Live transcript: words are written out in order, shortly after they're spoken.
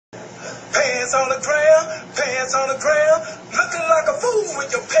Pants on the ground, pants on the ground. Looking like a fool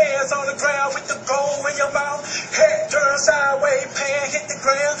with your pants on the ground, with the gold in your mouth. Head turned sideways, pants hit the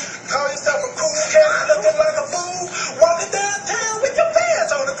ground. Call yourself a cool cat, looking like a fool. Walking downtown with your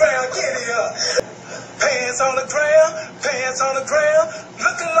pants on the ground, get it up. Pants on the ground, pants on the ground.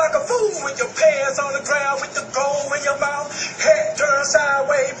 Looking like a fool with your pants on the ground, with the gold in your mouth. Head turned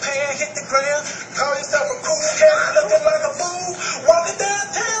sideways, pants hit the ground. Call yourself a cool cat, looking like a fool. Walking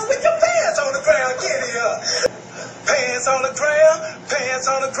downtown with your pants on the ground, get it up. Pants on the ground, pants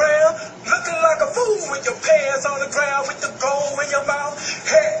on the ground. Looking like a fool with your pants on the ground, with the gold in your mouth.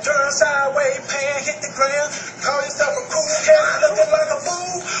 Head turned sideways, pants hit the ground. Call yourself a cool cat, looking like a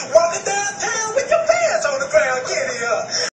fool. Walking down